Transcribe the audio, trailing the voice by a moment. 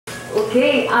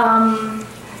Okay,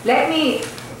 let me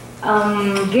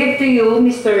give to you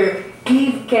Mr.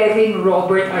 Cleve Kevin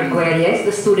Robert Arguelles,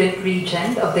 the student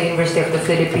regent of the University of the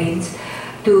Philippines,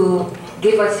 to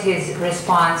give us his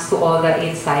response to all the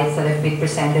insights that have been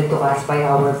presented to us by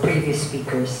our previous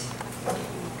speakers.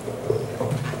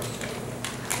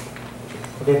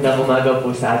 Magandang umaga po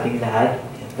sa ating lahat.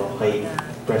 Ito kay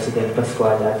President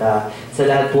Pascual at sa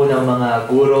lahat po ng mga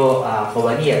guro,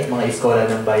 kawani at mga eskola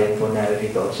ng bayan po na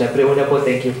rito. Siyempre una po,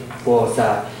 thank you po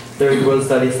sa Third World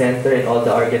Study Center and all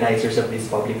the organizers of this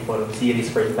public forum series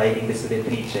for inviting the student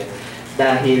region.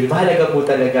 Dahil mahalaga po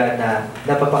talaga na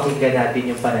napapakinggan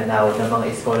natin yung pananaw ng mga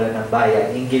eskola ng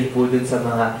bayan hinggil po dun sa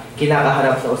mga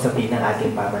kinakaharap na usapin ng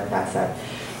ating pamantasan.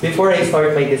 Before I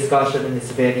start my discussion on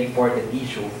this very important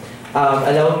issue,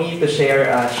 allow me to share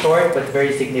a short but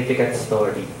very significant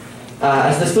story.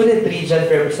 As the student regent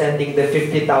representing the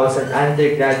 50,000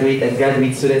 undergraduate and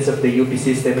graduate students of the UP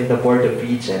system in the Board of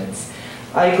Regents,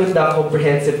 I conduct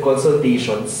comprehensive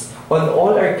consultations on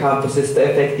all our campuses to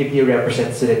effectively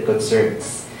represent student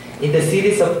concerns. In the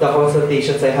series of the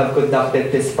consultations I have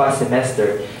conducted this past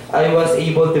semester, I was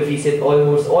able to visit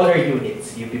almost all our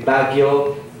units, UP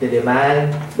Baguio,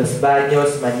 Diliman, Los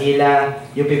Baños, Manila,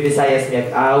 UP Visayas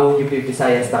Miagao, UP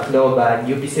Visayas Tacloban,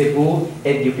 UP Cebu,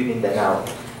 and UP Mindanao.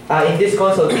 In these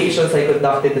consultations, I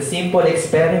conducted a simple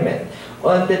experiment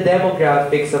on the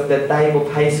demographics of the type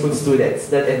of high school students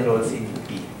that enrolls in UP.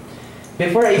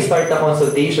 Before I start the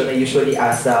consultation, I usually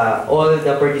ask all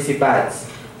the participants,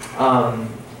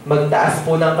 magtaas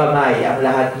po ng kamay ang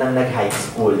lahat ng nag-high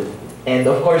school. And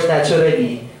of course,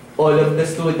 naturally, all of the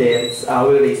students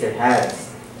will raise their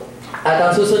hands. At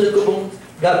ang susunod ko pong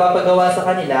papagawa sa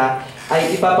kanila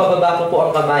ay ipapababa ko po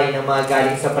ang kamay ng mga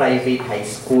galing sa private high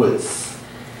schools.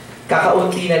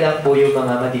 Kakaunti na lang po yung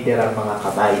mga matitirang mga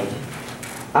kamay.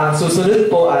 Ang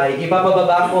susunod po ay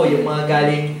ipapababa ko yung mga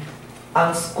galing,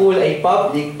 ang school ay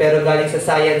public pero galing sa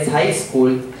science high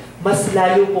school, mas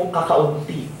lalo pong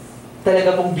kakaunti.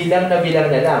 Talaga pong bilang na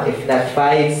lang, if not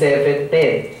 5, 7,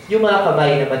 10, yung mga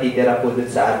kamay na matitira po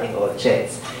dun sa ating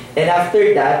audience. And after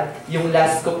that, yung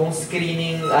last ko pong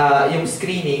screening, yung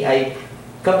screening ay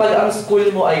kapag ang school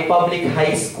mo ay public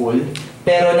high school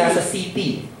pero nasa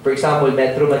city, for example,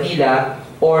 Metro Manila,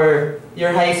 or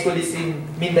your high school is in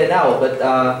Mindanao but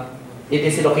it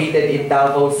is located in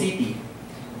Davao City,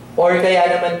 or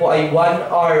kaya naman po ay 1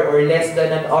 hour or less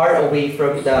than an hour away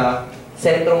from the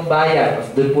sentrong bayan,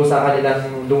 doon po sa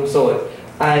kanilang lungsod,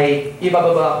 ay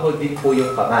ibababa ko din po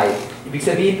yung kamay. Ibig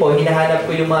sabihin po, hinahanap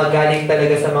ko yung mga galing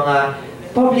talaga sa mga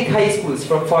public high schools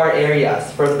from far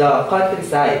areas, from the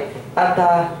countryside. At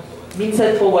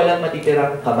minsan po walang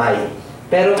matitirang kamay.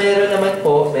 Pero meron naman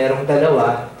po, merong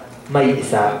dalawa, may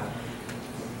isa.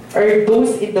 Are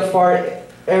those in the far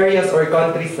areas or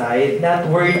countryside not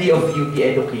worthy of UP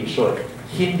education?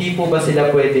 Hindi po ba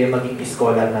sila pwede maging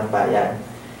iskolar ng bayan?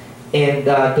 And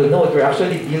to note, we're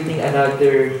actually building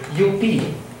another UP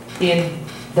in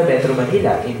the Metro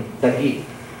Manila, in Taguig.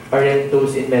 Aren't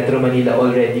those in Metro Manila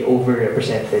already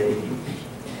overrepresented in UP?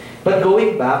 But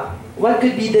going back, what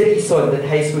could be the reason that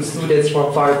high school students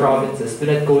from far provinces do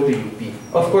not go to UP?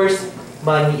 Of course,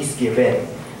 money is given.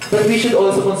 But we should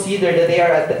also consider that they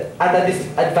are at a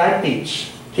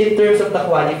disadvantage in terms of the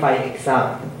qualifying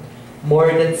exam. More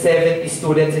than 70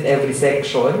 students in every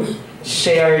section,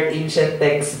 shared ancient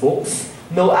textbooks,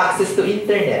 no access to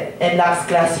internet, and lacks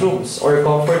classrooms or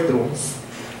comfort rooms.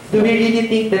 Do we really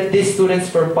think that these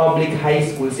students from public high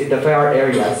schools in the far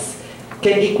areas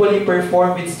can equally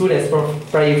perform with students from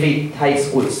private high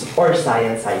schools or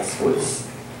science high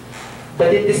schools?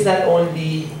 But it is not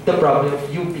only the problem of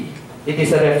UP. It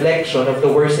is a reflection of the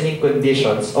worsening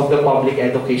conditions of the public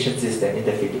education system in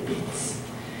the Philippines.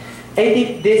 I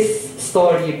think this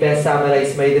story best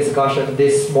summarized my discussion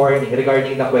this morning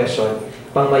regarding the question,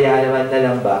 pangmayaman na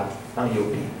lang ba ang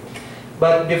UP?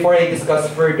 But before I discuss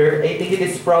further, I think it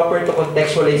is proper to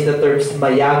contextualize the terms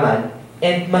mayaman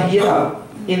and mahirap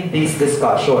in this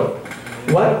discussion.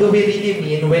 What do we really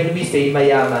mean when we say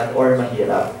mayaman or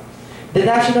mahirap? The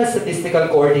National Statistical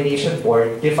Coordination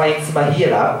Board defines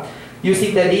mahirap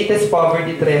using the latest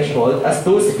poverty threshold as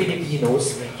those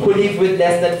Filipinos who live with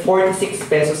less than 46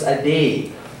 pesos a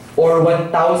day or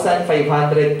 1,500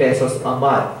 pesos a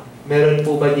month. Meron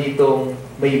po ba ditong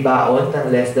may baon ng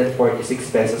less than 46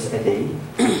 pesos a day?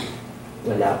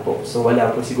 Wala po. So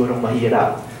wala po sigurong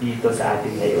mahirap dito sa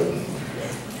atin ngayon.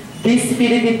 This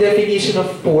Philippine definition of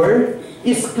poor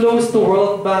is close to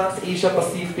World Bank's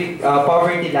Asia-Pacific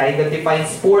poverty line that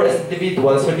defines poor as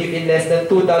individuals who live in less than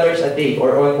 $2 a day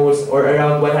or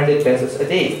around 100 pesos a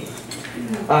day.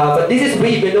 But this is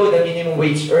way below the minimum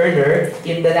wage earner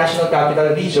in the National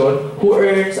Capital Region who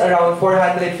earns around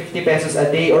 450 pesos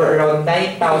a day or around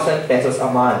 9,000 pesos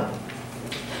a month.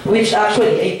 Which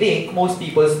actually, I think, most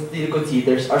people still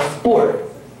considers as poor.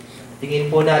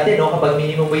 Tingin po natin, no, kapag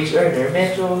minimum wage earner,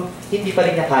 medyo hindi pa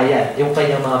rin nakaya yung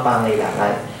kanyang mga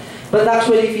pangailangan. But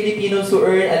actually, Filipinos who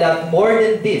earn a lot more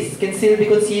than this can still be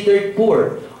considered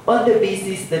poor on the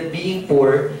basis that being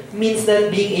poor means not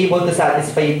being able to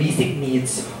satisfy basic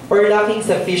needs or lacking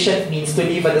sufficient means to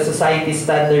live at a society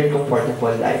standard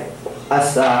comfortable life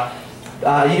as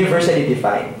universally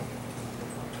defined.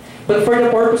 But for the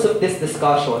purpose of this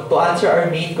discussion, to answer our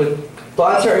main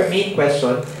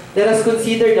question, let us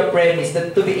consider the premise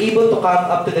that to be able to come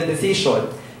up to the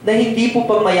decision na hindi po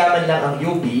pang mayaman lang ang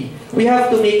UP, we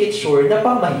have to make it sure na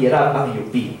pang mahirap ang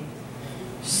UP.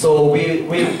 So,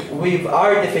 with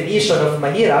our definition of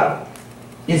mahirap,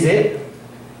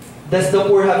 does the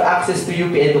poor have access to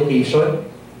UP education?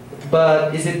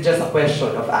 But is it just a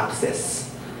question of access?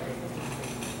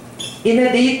 In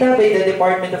a data by the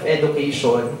Department of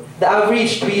Education, the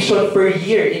average tuition per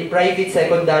year in private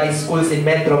secondary schools in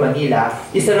Metro Manila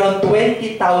is around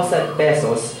 20,000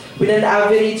 pesos with an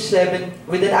average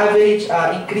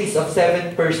increase of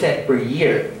 7% per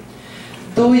year.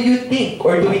 Do we think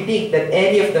that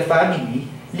any of the family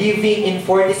living in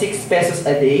 46 pesos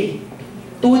a day,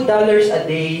 $2 a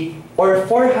day, or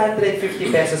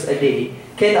 450 pesos a day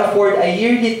can afford a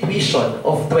yearly tuition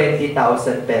of 20,000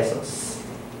 pesos?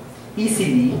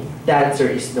 Easily, the answer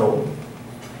is no.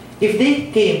 If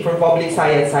they came from public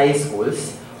science high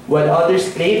schools, while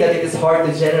others claim that it is hard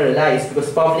to generalize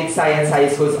because public science high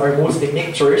schools are mostly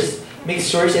mixtures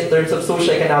in terms of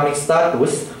socioeconomic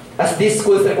status, as these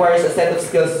schools requires a set of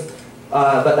skills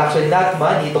but actually not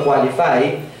money to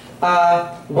qualify,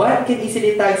 one can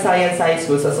easily tag science high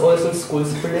schools as also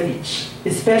schools for the rich,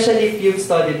 especially if you've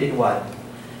studied in one.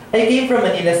 I came from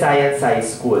Manila Science High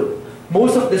School.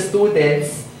 Most of the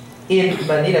students in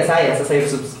Manila Science, as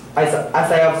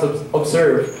I have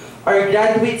observed, are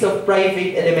graduates of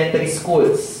private elementary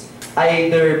schools,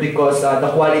 either because the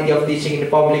quality of teaching in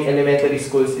public elementary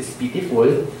schools is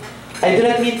pitiful. I do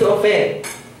not mean to offend.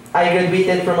 I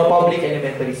graduated from a public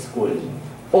elementary school.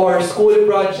 Or school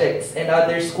projects and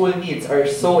other school needs are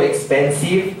so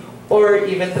expensive, or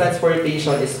even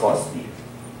transportation is costly.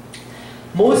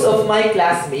 Most of my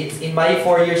classmates in my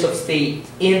 4 years of stay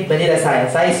in Manila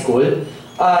Science High School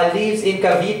lives in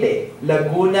Cavite,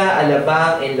 Laguna,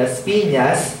 Alabang, and Las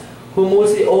Piñas, who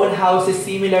mostly own houses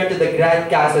similar to the grand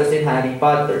castles in Harry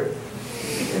Potter.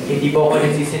 Hindi po ako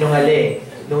nagsisinungaling.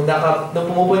 Nung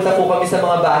pumupunta po kami sa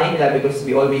mga bahay nila because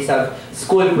we always have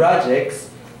school projects,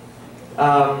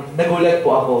 nagulat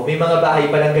po ako. May mga bahay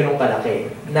palang ganun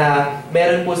kalaki na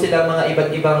meron po silang mga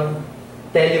iba't ibang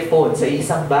telephone sa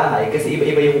isang bahay kasi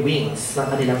iba-iba yung wings ng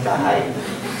kanilang bahay.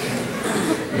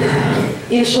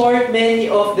 In short, many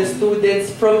of the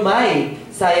students from my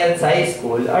science high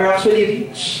school are actually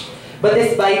rich. But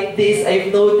despite this, I've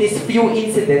noticed few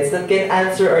incidents that can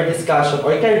answer our discussion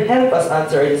or can help us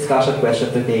answer our discussion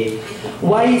question today.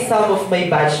 Why some of my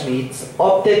batchmates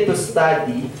opted to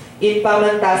study in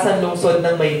Pamantasan Lungsod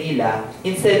ng Maynila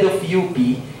instead of UP,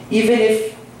 even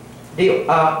if they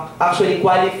actually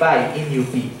qualify in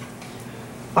UP.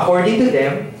 According to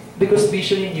them, because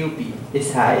tuition in UP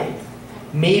is high.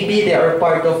 Maybe they are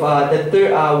part of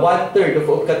one-third of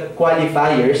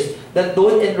qualifiers that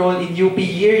don't enroll in UP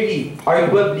yearly,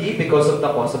 arguably because of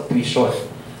the cost of tuition.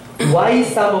 Why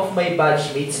some of my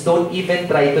batchmates don't even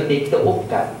try to take the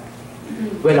UPCAT?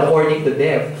 Well, according to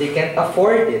them, they can't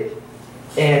afford it.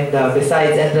 And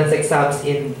besides, entrance exams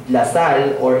in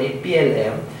LaSalle or in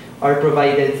PLM are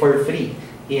provided for free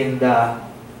to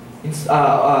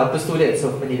students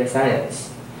of Manila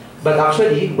Science. But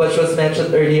actually, what was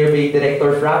mentioned earlier by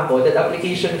Director Franco, that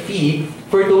application fee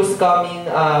for those coming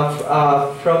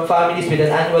from families with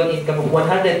an annual income of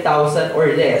 100,000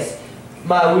 or less,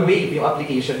 ma-waive yung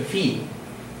application fee.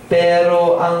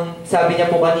 Pero ang sabi niya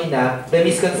po kanina, the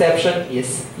misconception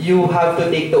is you have to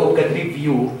take the UPCAT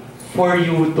review for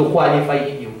you to qualify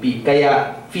in UP.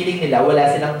 Kaya feeling nila wala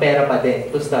silang pera pa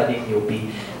din to study in UP.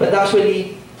 But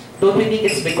actually, don't we think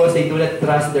it's because they do not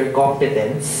trust their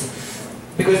competence?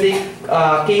 Because they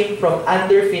came from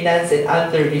under-financed and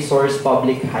under-resourced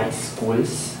public high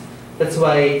schools. That's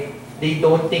why they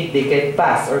don't think they can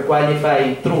pass or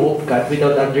qualify through UPCAT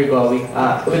without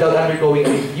undergoing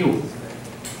review.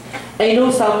 I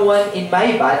know someone in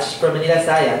my batch from Manila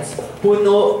Science who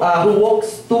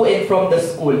walks to and from the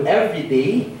school every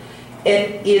day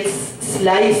and eats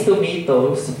sliced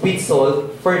tomatoes with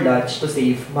salt for lunch to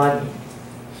save money.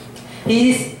 He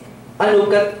is an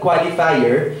UPCAT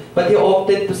qualifier but he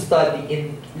opted to study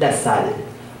in LaSalle.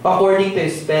 According to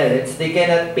his parents, they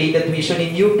cannot pay the tuition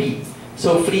in UP.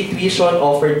 So free tuition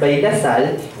offered by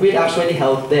LaSalle will actually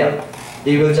help them.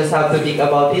 They will just have to think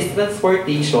about his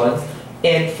transportation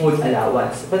and food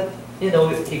allowance. But, you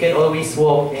know, he can always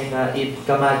walk and eat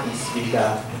kamatis with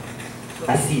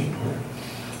asin.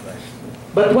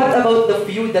 But what about the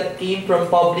few that came from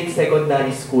public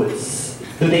secondary schools?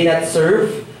 Do they not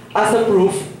serve as a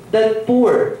proof that the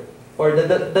poor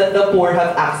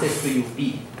have access to UP?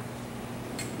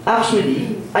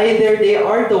 Actually, either they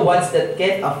are the ones that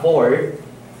can't afford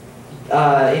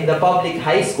in the public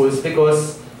high schools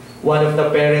because one of the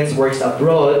parents works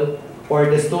abroad, or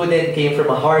the student came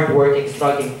from a hard-working,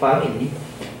 struggling family,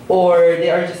 or they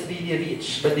are just really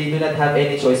rich, but they do not have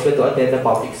any choice but to attend the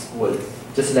public school,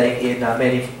 just like in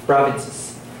many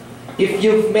provinces. If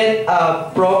you've met a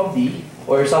Prof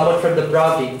or someone from the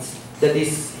province that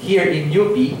is here in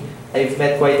UP, I've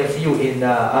met quite a few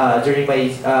during my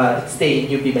stay in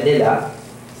UP Manila.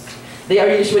 They are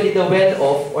usually the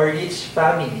well-off or rich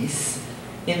families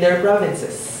in their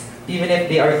provinces, even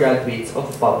if they are graduates of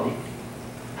public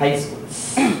high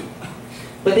schools.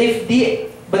 But if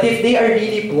they are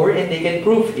really poor and they can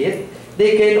prove it,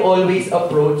 they can always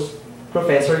approach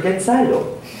Professor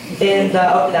Gonzalo and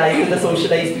apply to the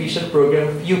socialized tuition program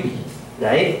of UP,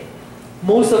 right?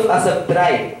 Most of us have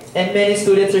tried, and many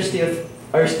students are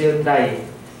still trying.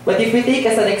 But if we take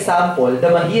as an example, the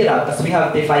mahirap, as we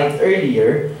have defined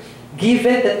earlier,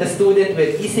 given that the student will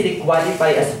easily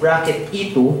qualify as bracket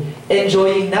E2,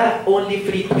 enjoying not only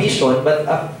free tuition but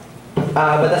a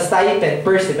stipend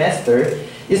per semester,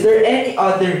 is there any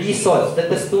other reasons that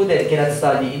the student cannot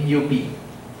study in UP?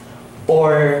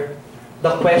 Or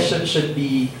the question should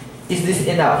be, is this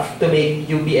enough to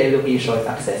make UP education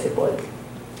accessible?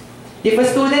 If a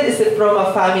student is from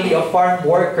a family of farm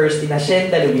workers in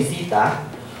Hacienda, Luisita,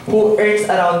 who earns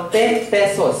around 10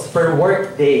 pesos per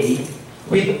work day,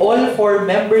 with all 4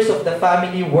 members of the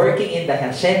family working in the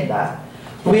hacienda,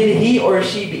 will he or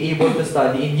she be able to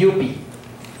study in UP?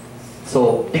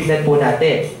 So, tignan po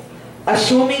natin.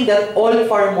 Assuming that all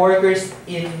farm workers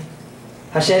in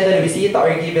Hacienda, Luisita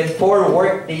are given 4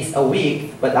 work days a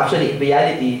week, but actually in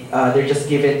reality, they're just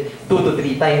given 2 to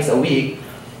 3 times a week,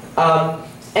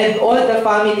 and all the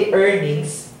family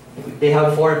earnings, they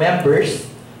have 4 members,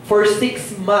 for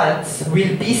 6 months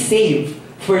will be saved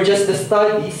for just the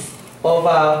studies of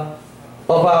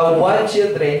one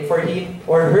children for him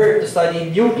or her to study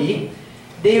in UP.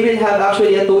 They will have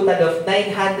actually a total of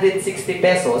 960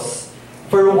 pesos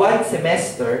for 1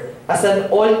 semester as an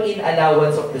all-in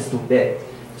allowance of the student.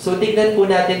 So tignan po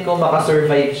natin kung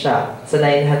makasurvive siya sa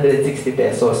 960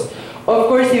 pesos.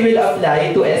 Of course, he will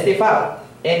apply to STFAP.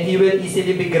 And he will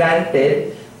easily be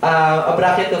granted a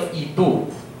bracket of E2.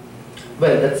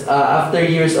 Well, that's after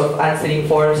years of answering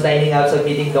forms, lining up,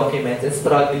 submitting documents, and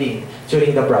struggling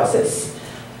during the process.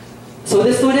 So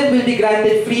the student will be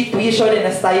granted free tuition and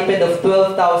a stipend of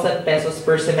 12,000 pesos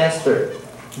per semester.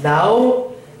 Now,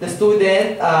 the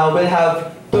student will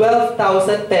have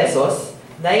 12,000 pesos,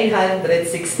 960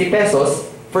 pesos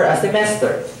for a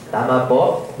semester. Tama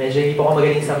po? Medyo hindi po ako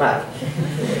magaling sa math.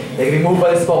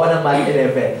 Nag-removals po ako ng math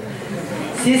 11.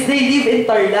 Since they live in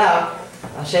Tarlac,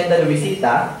 Hacienda,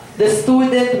 Luisita, the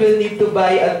student will need to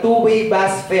buy a 2-way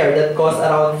bus fare that costs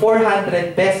around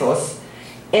 400 pesos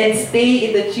and stay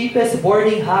in the cheapest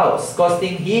boarding house,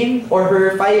 costing him or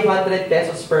her 500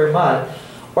 pesos per month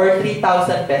or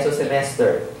 3,000 pesos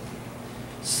semester.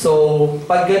 So,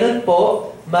 pag ganun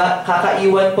po,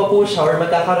 makakaiwan pa po siya or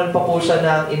magkakaroon pa po siya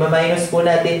ng ima-minus po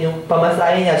natin yung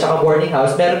pamasahe niya at boarding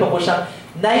house. Meron pa po siyang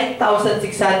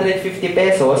 9,650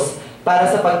 pesos para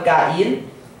sa pagkain,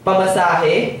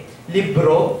 pamasahe,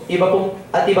 libro, iba pa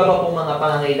pong mga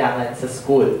pangangailangan sa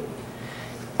school.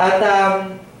 At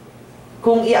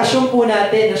kung i-assume po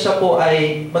natin na siya po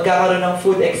ay magkakaroon ng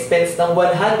food expense ng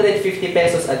 150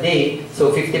 pesos a day,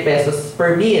 so 50 pesos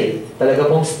per meal,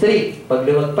 talaga pong strict, pag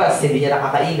lumagpas, hindi niya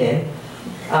nakakainin,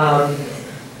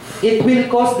 it will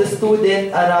cost the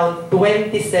student around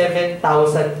 27,000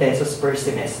 pesos per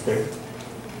semester.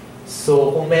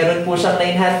 So, kung meron po siyang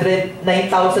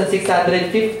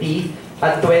 9,650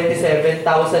 at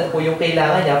 27,000 po yung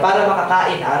kailangan niya para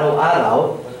makakain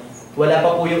araw-araw, wala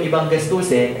pa po yung ibang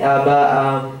gastusin,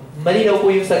 malinaw po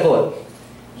yung sagot.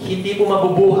 Hindi po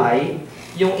mabubuhay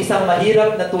yung isang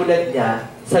mahirap na tulad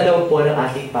niya sa loob po ng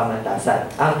ating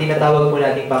pamantasan. Ang tinatawag po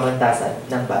nating pamantasan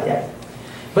ng bayan.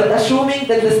 But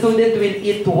assuming that the student will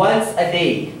eat once a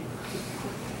day,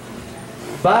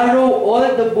 borrow all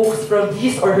the books from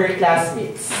his or her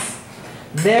classmates,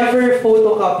 never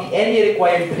photocopy any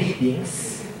required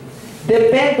readings,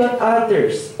 depend on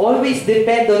others, always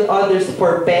depend on others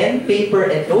for pen, paper,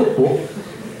 and notebook,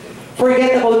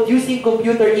 forget about using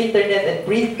computer, internet, and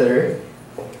printer,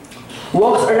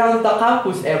 walks around the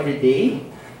campus every day,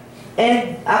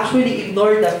 and actually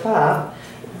ignore the fact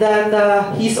that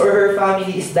his or her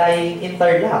family is dying in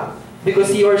Tarlac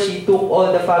because he or she took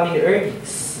all the family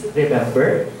earnings.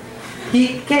 Remember?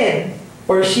 He can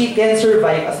or she can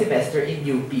survive a semester in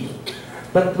UP.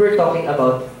 But we're talking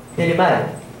about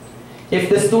Diliman. If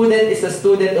the student is a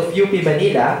student of UP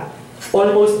Manila,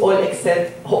 almost all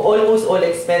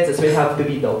expenses will have to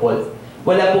be doubled.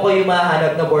 Wala po kayong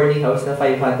mahanap na boarding house na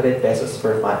 500 pesos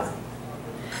per month.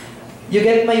 You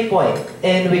get my point,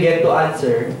 and we get to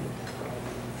answer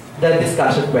the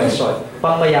discussion question.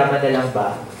 Pangmayaman na lang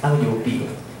ba ang UP?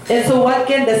 And so what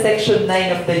can the Section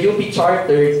 9 of the UP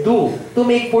Charter do to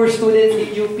make poor students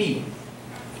in UP?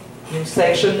 Yung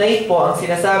Section 9 po, ang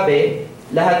sinasabi,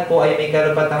 lahat po ay may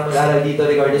karapatang mag-aral dito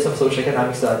regardless of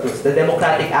socioeconomic status. The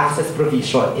democratic access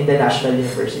provision in the National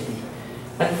University.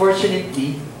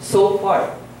 Unfortunately, so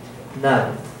far,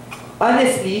 none.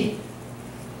 Honestly,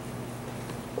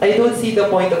 I don't see the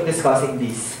point of discussing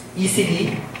this.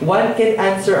 Easily, one can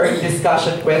answer our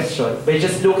discussion question by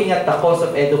just looking at the cost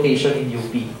of education in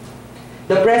UP.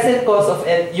 The present cost of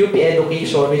UP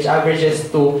education, which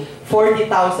averages to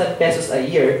 40,000 pesos a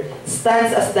year,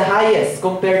 stands as the highest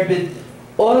compared with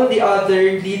all the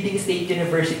other leading state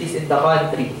universities in the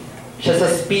country. Siya sa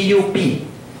PUP,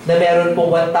 na meron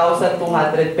pong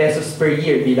 1,200 pesos per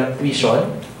year bilang tuition.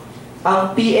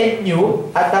 Ang PNU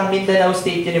at ang Mindanao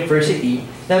State University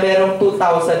na merong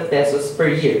 2,000 pesos per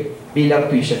year bilang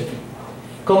tuition fee.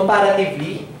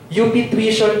 Comparatively, UP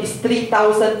tuition is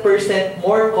 3,000%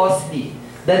 more costly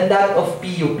than that of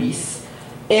PUPs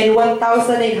and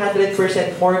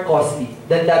 1,900% more costly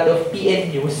than that of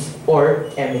PNUs or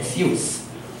MSUs.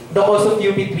 The cost of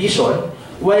UP tuition,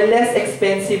 while less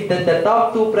expensive than the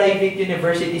top 2 private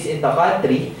universities in the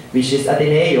country, which is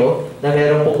Ateneo, na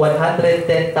meron pong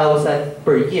 110,000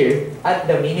 per year at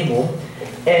the minimum,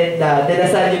 and De La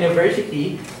Salle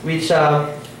University, which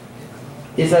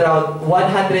is around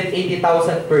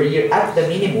 180,000 per year at the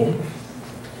minimum,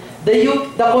 the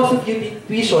cost of UP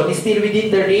tuition is still within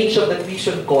the range of the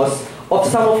tuition cost of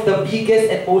some of the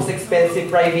biggest and most expensive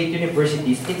private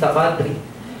universities in the country,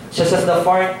 such as the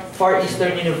Far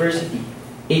Eastern University,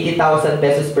 80,000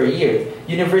 pesos per year.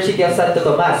 University of Santo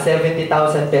Tomas,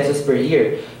 70,000 pesos per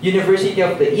year. University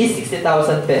of the East,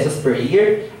 60,000 pesos per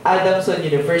year. Adamson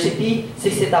University,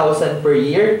 60,000 per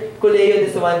year. Colegio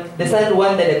de San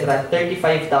Juan de Letran,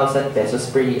 35,000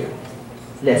 pesos per year.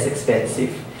 Less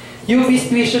expensive. UP's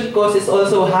tuition cost is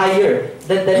also higher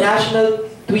than the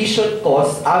national tuition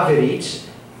cost average,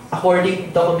 according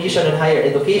to the Commission on Higher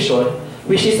Education,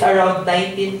 which is around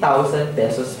 19,000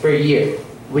 pesos per year.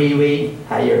 Way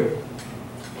higher.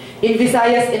 In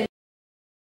Visayas and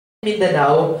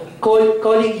Mindanao,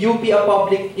 calling UP a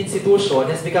public institution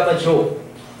has become a joke,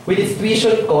 with its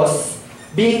tuition costs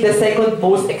being the second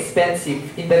most expensive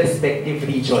in the respective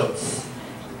regions.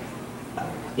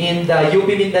 In the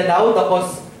UP Mindanao, the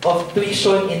cost of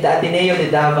tuition in the Ateneo de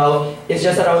Davao is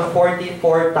just around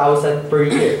 44,000 per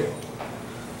year.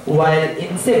 While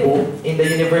in Cebu, in the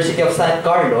University of San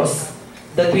Carlos,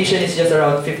 the tuition is just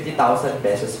around 50,000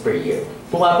 pesos per year.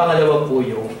 Pumapangalawa po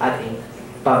yung ating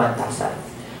pamantasan.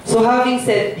 So having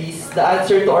said this, the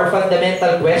answer to our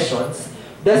fundamental questions,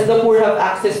 does the poor have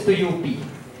access to UP?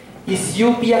 Is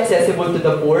UP accessible to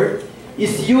the poor?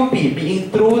 Is UP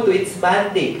being true to its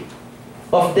mandate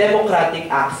of democratic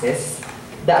access?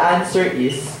 The answer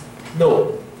is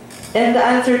no. And the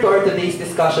answer to our today's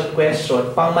discussion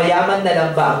question, pangmayaman na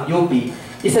lang ba ang UP,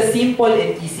 is a simple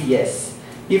and easy yes.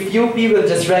 If UP will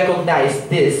just recognize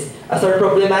this as our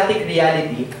problematic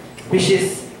reality, which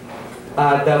is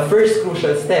the first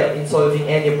crucial step in solving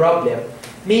any problem,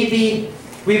 maybe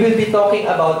we will be talking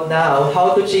about now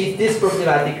how to change this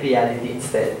problematic reality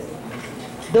instead.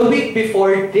 The week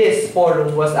before this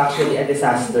forum was actually a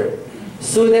disaster.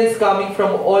 Students coming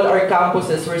from all our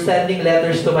campuses were sending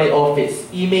letters to my office,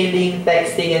 emailing,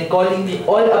 texting, and calling me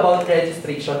all about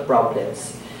registration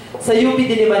problems. Sa UP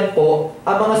Diliman po,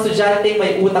 ang mga estudyanteng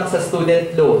may utang sa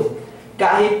student loan,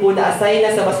 kahit po na-assign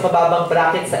na sa mas mababang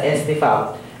bracket sa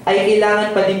STFAP, ay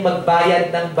kailangan pa din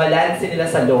magbayad ng balance nila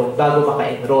sa loan bago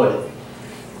maka-enroll.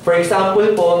 For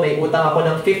example po, may utang ako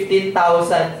ng 15,000.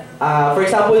 For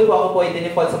example po, ako po ay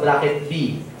default sa bracket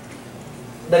B.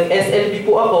 Nag-SLB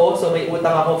po ako, so may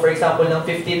utang ako for example ng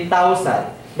 15,000.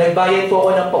 Nagbayad po ako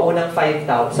ng paunang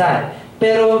 5,000.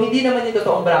 Pero hindi naman yung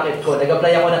totoong bracket ko.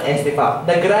 Nag-apply ako ng STFAP.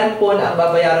 Nag-grant po na ang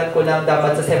babayaran ko lang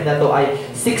dapat sa SEM na to ay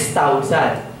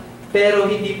 6,000. pero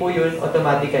hindi po yun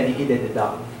automatically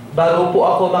i-deduct. Bago po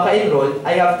ako maka-enroll,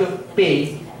 I have to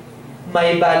pay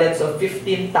my balance of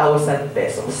 15,000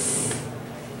 pesos.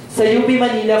 Sa UP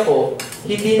Manila po,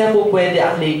 hindi na po pwede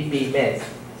ang late payment.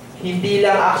 Hindi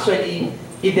lang actually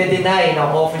i-deny ng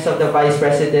Office of the Vice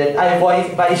President,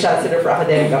 Vice Chancellor for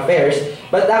Academic Affairs,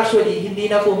 but actually, hindi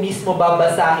na po mismo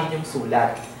babasahin yung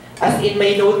sulat. As in,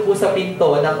 may note po sa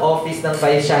pinto ng Office ng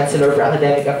Vice Chancellor for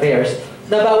Academic Affairs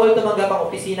na bawal tumanggap ang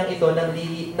opisinang ito ng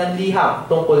liham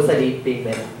tungkol sa late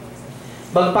payment.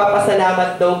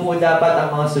 Magpapasalamat daw po dapat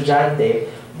ang mga estudyante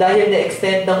dahil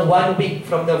na-extend ng 1 week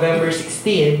from November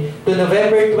 16 to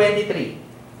November 23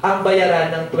 ang bayaran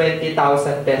ng 20,000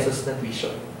 pesos na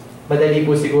tuition. Madali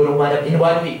po siguro manap in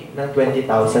 1 week ng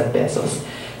 20,000 pesos.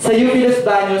 Sa UP Los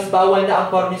Baños, bawal na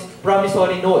ang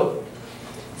promissory note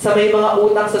sa may mga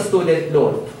utang sa student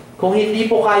loan. Kung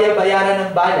hindi po kaya bayaran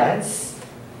ng balance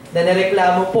na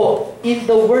nareklamo po, in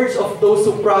the words of those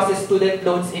who process student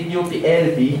loans in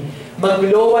UPLB,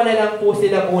 maglowa na lang po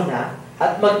sila muna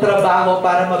at magtrabaho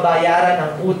para mabayaran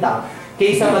ang utang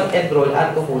kaysa mag-enroll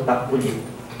at umutang ulit.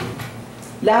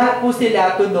 Lahat po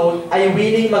sila, to note, ay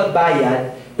willing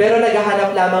magbayad pero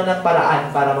naghahanap lamang ng paraan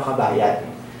para makabayad.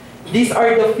 These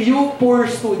are the few poor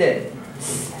students,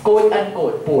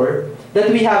 quote-unquote poor, that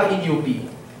we have in UP,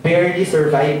 barely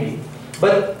surviving.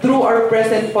 But through our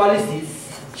present policies,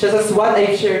 such as what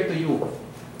I've shared to you,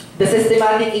 the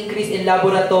systematic increase in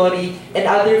laboratory and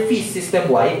other fees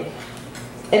system-wide,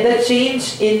 and the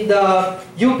change in the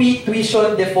UP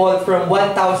tuition default from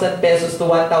 1,000 pesos to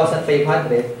 1,500,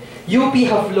 UP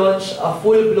have launched a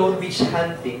full-blown witch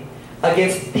hunting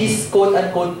against these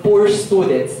quote-unquote poor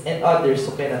students and others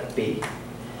who cannot pay.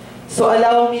 So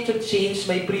allow me to change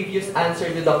my previous answer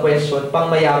to the question,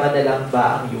 pangmayaman na lang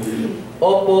ba ang UP?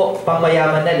 Opo,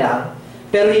 pangmayaman na lang,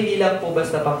 pero hindi lang po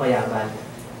basta pangmayaman.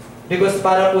 Because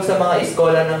para po sa mga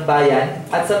eskola ng bayan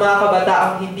at sa mga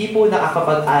kabataang hindi po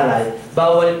nakakapag-aral,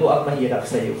 bawal po ang mahirap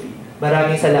sa UP.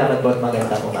 Maraming salamat po at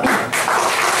magandang umaga.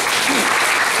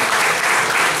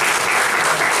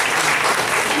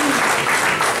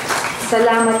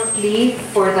 Salamat, Cleve,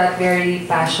 for that very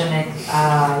passionate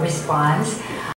response.